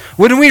us.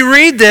 When we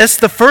read this,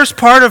 the first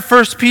part of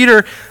 1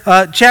 Peter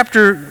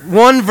chapter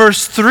 1,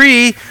 verse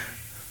 3,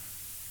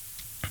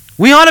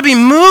 we ought to be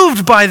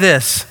moved by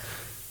this.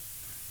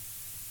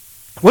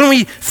 When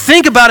we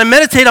think about and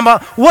meditate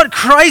about what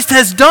Christ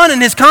has done in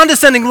his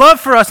condescending love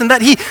for us, and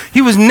that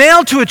he was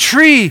nailed to a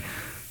tree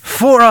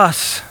for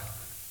us.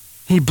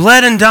 He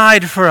bled and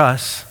died for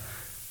us.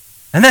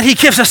 And that he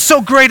gives us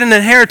so great an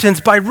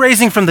inheritance by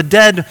raising from the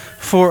dead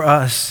for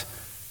us.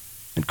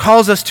 And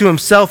calls us to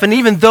himself. And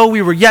even though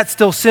we were yet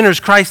still sinners,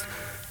 Christ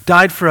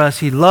died for us.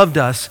 He loved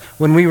us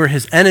when we were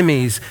his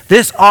enemies.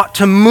 This ought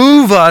to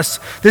move us.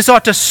 This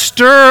ought to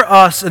stir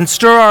us and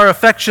stir our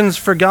affections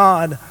for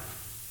God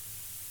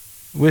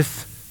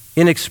with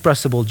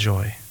inexpressible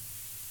joy.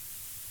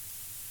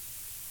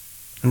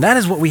 And that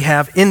is what we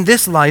have in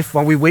this life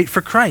while we wait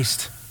for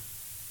Christ.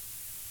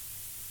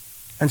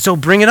 And so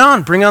bring it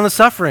on. Bring on the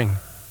suffering.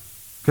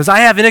 Because I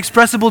have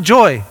inexpressible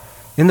joy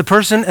in the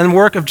person and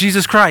work of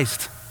Jesus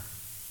Christ.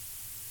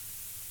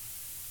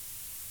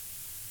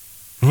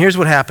 And here's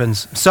what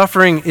happens.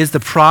 Suffering is the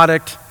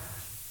product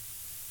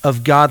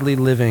of godly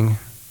living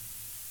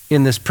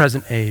in this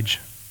present age.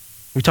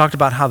 We talked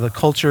about how the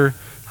culture,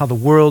 how the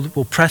world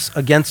will press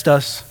against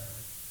us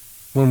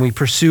when we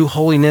pursue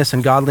holiness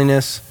and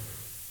godliness.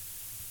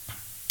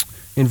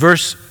 In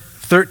verse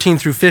 13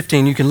 through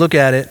 15, you can look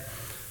at it.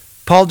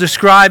 Paul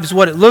describes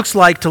what it looks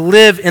like to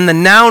live in the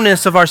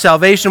nowness of our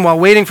salvation while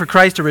waiting for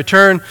Christ to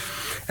return,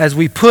 as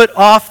we put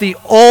off the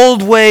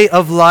old way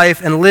of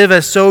life and live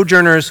as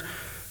sojourners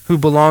who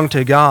belong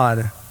to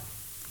God.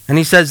 And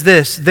he says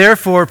this,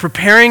 therefore,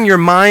 preparing your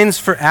minds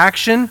for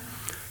action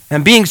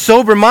and being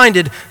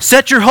sober-minded,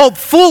 set your hope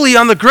fully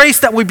on the grace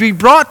that will be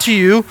brought to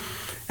you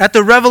at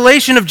the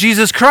revelation of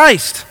Jesus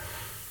Christ.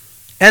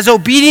 As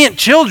obedient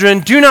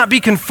children, do not be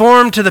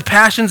conformed to the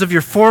passions of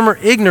your former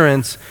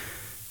ignorance,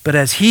 but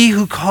as he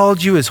who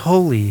called you is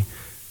holy,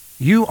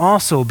 you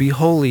also be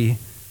holy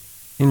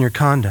in your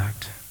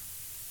conduct.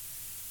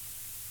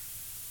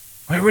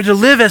 We're to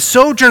live as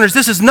sojourners.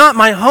 This is not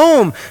my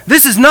home.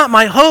 This is not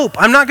my hope.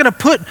 I'm not going to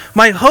put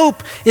my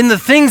hope in the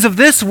things of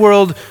this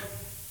world.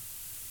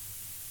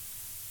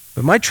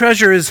 But my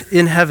treasure is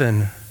in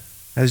heaven,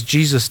 as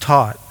Jesus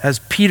taught, as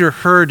Peter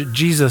heard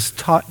Jesus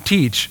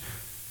teach,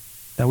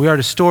 that we are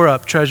to store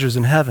up treasures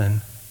in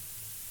heaven.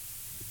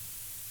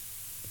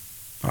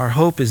 Our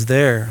hope is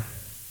there.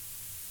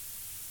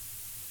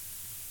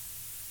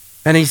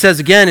 And he says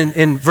again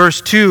in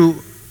verse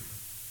 2,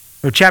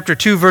 or chapter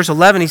 2, verse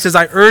 11, he says,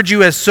 I urge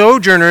you as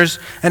sojourners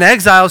and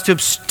exiles to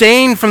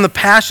abstain from the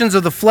passions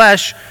of the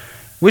flesh,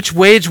 which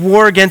wage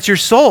war against your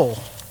soul.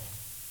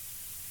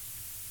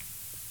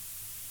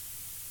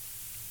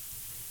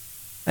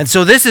 And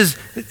so this is,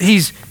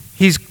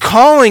 he's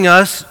calling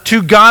us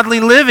to godly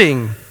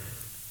living.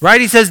 Right?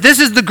 He says, this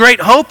is the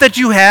great hope that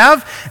you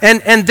have,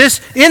 and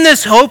this in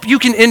this hope you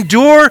can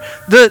endure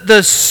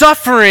the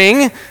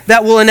suffering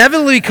that will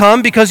inevitably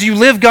come because you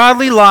live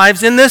godly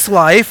lives in this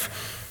life.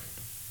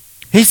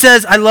 He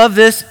says, I love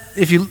this.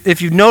 If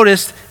you've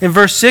noticed, in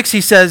verse 6,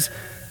 he says,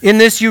 in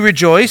this you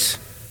rejoice,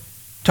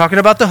 talking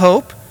about the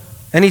hope.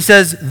 And he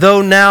says,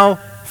 though now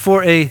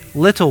for a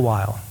little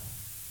while.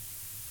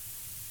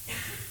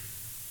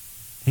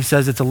 He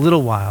says it's a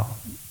little while.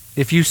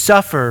 If you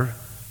suffer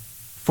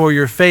for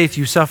your faith,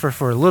 you suffer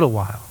for a little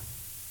while.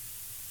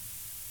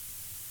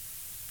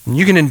 And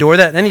you can endure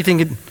that.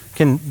 Anything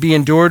can be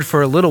endured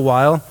for a little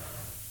while.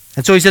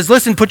 And so he says,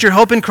 listen, put your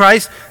hope in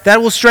Christ.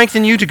 That will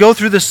strengthen you to go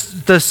through the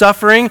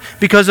suffering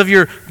because of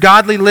your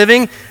godly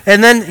living.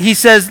 And then he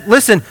says,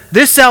 listen,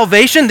 this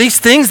salvation, these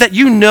things that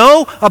you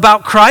know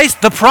about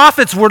Christ, the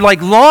prophets were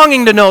like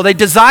longing to know. They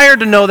desired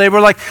to know. They were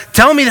like,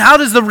 tell me, how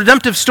does the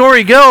redemptive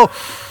story go?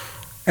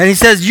 And he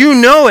says, you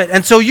know it.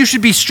 And so you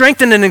should be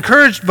strengthened and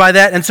encouraged by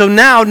that. And so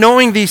now,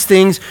 knowing these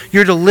things,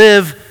 you're to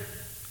live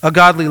a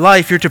godly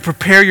life. You're to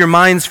prepare your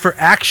minds for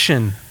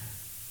action.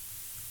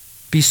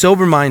 Be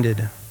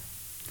sober-minded.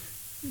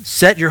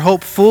 Set your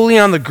hope fully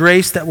on the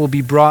grace that will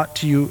be brought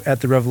to you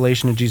at the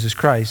revelation of Jesus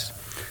Christ.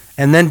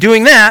 And then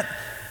doing that,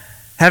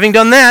 having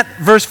done that,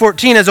 verse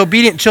 14, as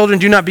obedient children,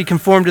 do not be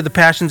conformed to the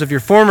passions of your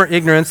former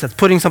ignorance. That's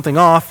putting something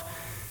off.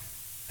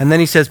 And then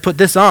he says, put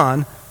this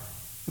on.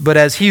 But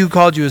as he who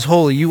called you is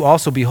holy, you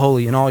also be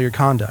holy in all your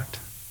conduct.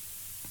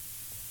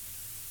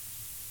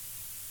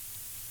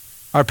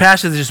 Our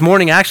passage this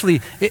morning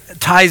actually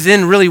ties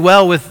in really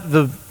well with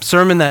the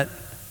sermon that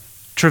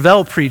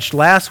Travell preached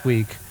last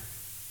week,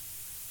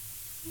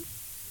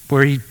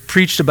 where he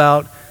preached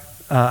about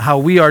how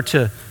we are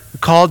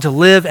called to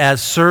live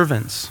as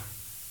servants.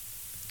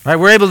 Right?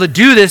 We're able to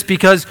do this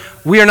because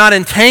we are not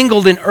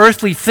entangled in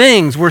earthly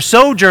things. We're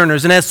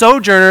sojourners, and as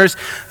sojourners,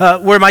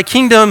 where my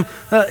kingdom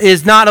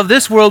is not of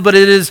this world, but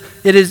it is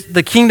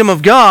the kingdom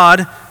of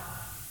God,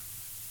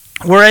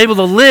 we're able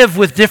to live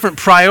with different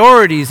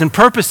priorities and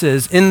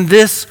purposes in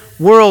this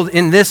world,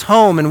 in this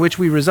home in which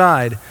we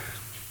reside.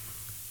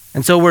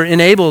 And so we're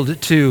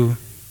enabled to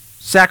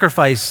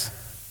sacrifice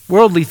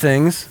worldly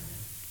things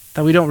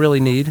that we don't really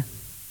need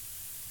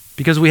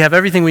because we have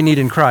everything we need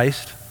in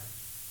Christ,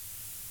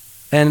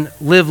 and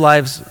live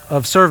lives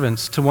of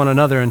servants to one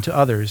another and to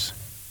others.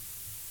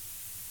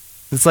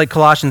 It's like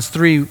Colossians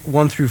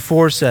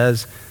 3:1-4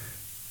 says,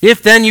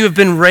 "If then you have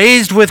been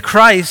raised with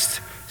Christ,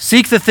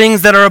 seek the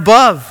things that are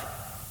above,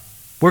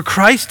 where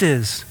Christ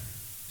is,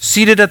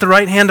 seated at the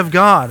right hand of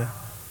God.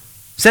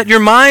 Set your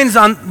minds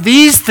on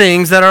these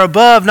things that are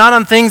above, not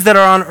on things that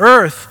are on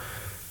earth.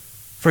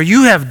 For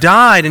you have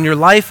died, and your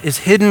life is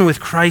hidden with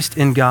Christ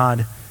in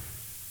God.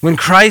 When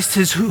Christ,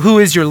 who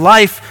is your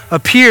life,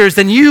 appears,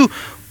 then you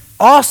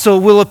also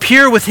will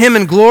appear with him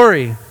in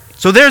glory."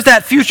 So there's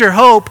that future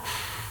hope,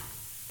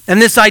 and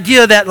this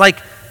idea that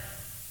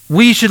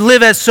we should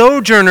live as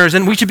sojourners,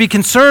 and we should be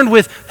concerned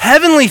with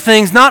heavenly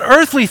things, not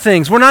earthly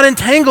things. We're not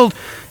entangled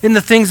in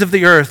the things of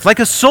the earth, like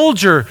a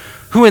soldier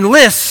who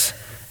enlists,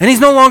 and he's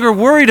no longer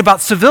worried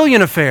about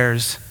civilian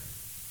affairs.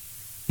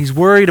 He's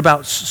worried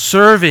about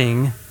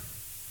serving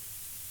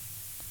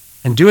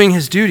and doing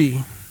his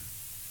duty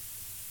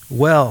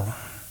well.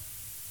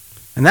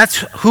 And that's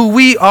who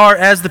we are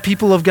as the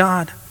people of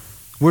God.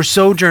 We're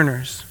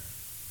sojourners.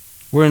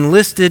 We're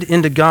enlisted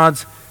into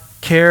God's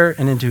care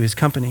and into his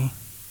company.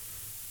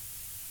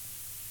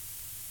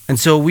 And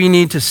so we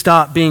need to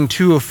stop being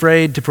too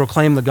afraid to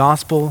proclaim the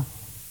gospel.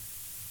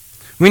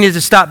 We need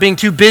to stop being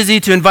too busy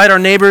to invite our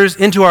neighbors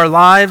into our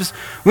lives.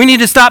 We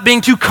need to stop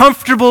being too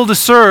comfortable to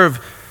serve.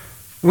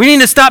 We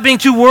need to stop being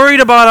too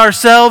worried about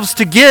ourselves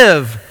to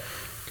give.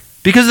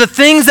 Because the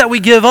things that we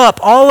give up,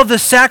 all of the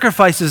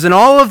sacrifices and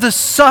all of the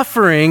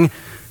suffering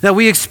that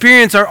we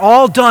experience are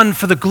all done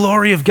for the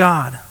glory of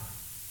God,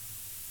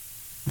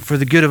 for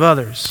the good of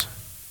others.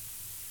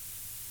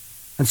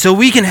 And so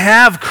we can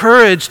have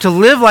courage to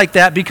live like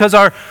that because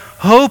our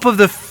hope of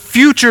the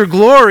future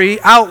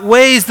glory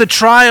outweighs the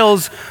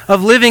trials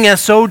of living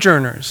as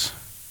sojourners.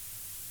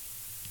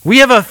 We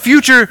have a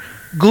future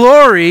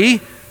glory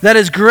that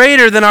is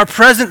greater than our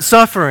present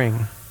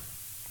suffering.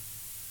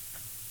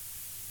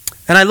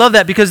 And I love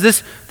that because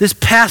this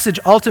passage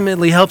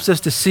ultimately helps us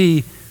to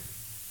see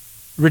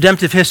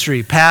redemptive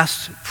history,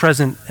 past,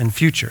 present, and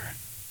future.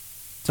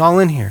 It's all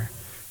in here.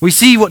 We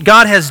see what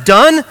God has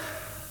done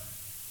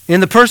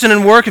in the person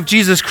and work of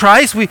Jesus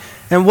Christ,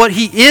 and what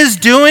he is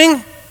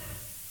doing,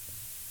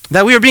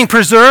 that we are being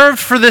preserved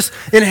for this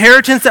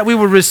inheritance that we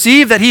will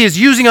receive, that he is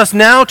using us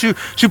now to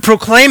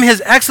proclaim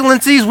his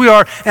excellencies. We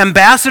are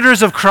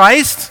ambassadors of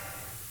Christ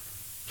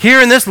here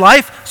in this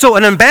life. So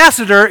an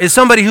ambassador is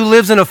somebody who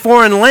lives in a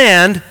foreign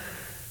land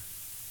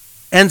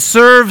and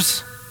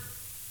serves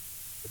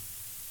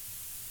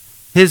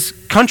his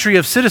country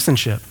of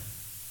citizenship.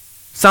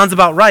 Sounds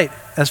about right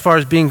as far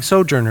as being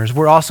sojourners.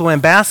 We're also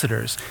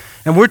ambassadors.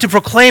 And we're to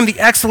proclaim the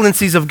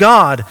excellencies of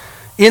God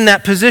in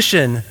that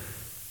position.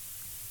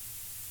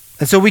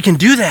 And so we can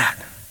do that.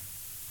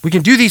 We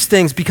can do these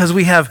things because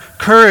we have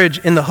courage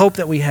in the hope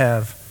that we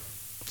have,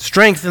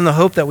 strength in the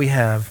hope that we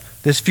have,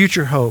 this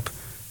future hope.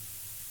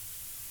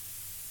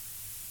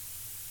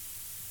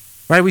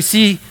 Right? We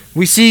see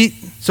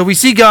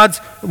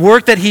God's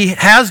work that he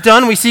has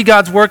done. We see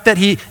God's work that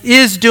he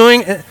is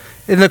doing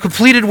in the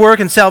completed work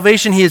in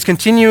salvation. He is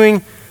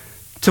continuing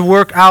to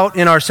work out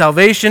in our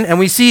salvation. And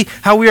we see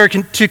how we are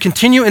to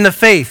continue in the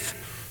faith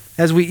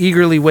as we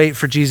eagerly wait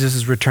for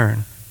Jesus'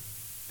 return.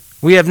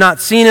 We have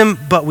not seen him,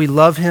 but we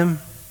love him.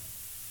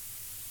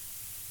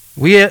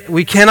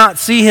 We cannot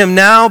see him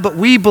now, but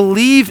we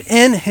believe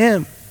in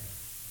him.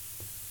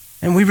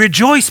 And we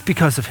rejoice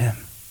because of him.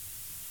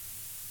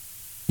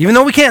 Even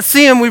though we can't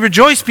see him, we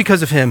rejoice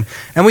because of him.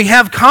 And we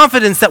have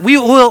confidence that we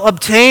will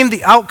obtain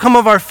the outcome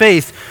of our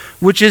faith,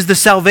 which is the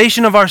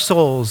salvation of our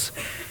souls.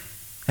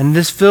 And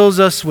this fills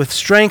us with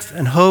strength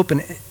and hope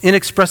and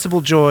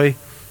inexpressible joy.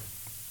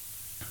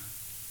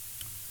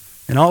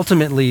 And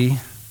ultimately,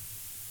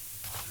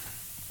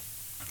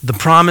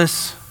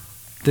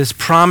 this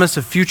promise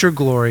of future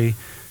glory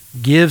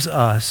gives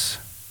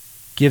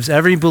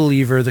every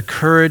believer the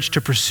courage to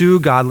pursue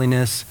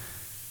godliness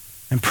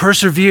and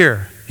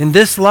persevere in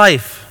this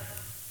life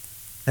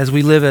as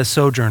we live as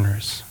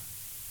sojourners.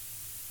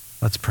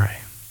 Let's pray.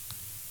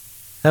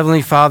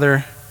 Heavenly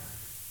Father,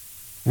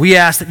 we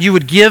ask that you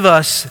would give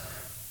us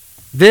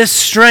this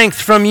strength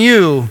from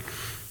you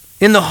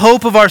in the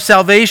hope of our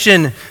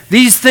salvation.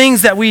 These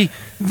things that we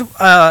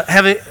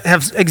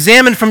have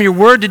examined from your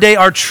word today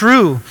are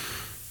true,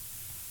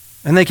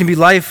 and they can be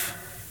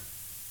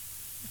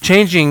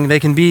life-changing. They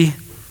can be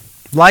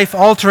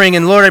life-altering.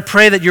 And Lord, I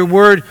pray that your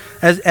word,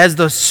 as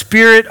the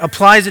Spirit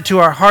applies it to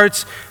our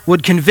hearts,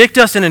 would convict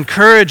us and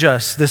encourage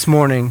us this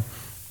morning.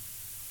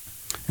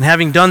 And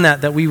having done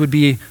that, that we would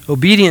be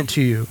obedient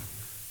to you,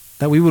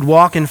 that we would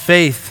walk in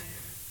faith.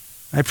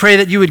 I pray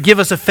that you would give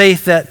us a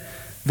faith that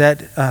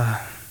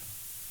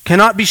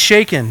cannot be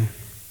shaken.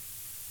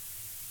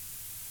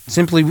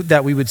 Simply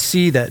that we would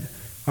see that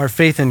our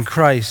faith in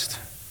Christ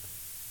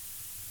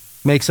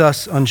makes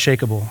us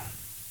unshakable.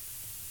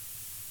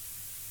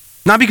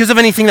 Not because of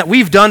anything that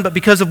we've done, but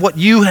because of what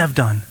you have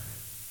done.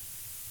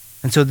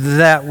 And so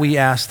that we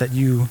ask that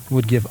you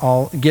would get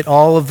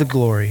all of the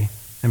glory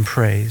and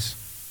praise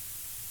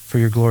for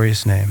your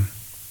glorious name.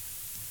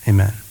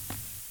 Amen.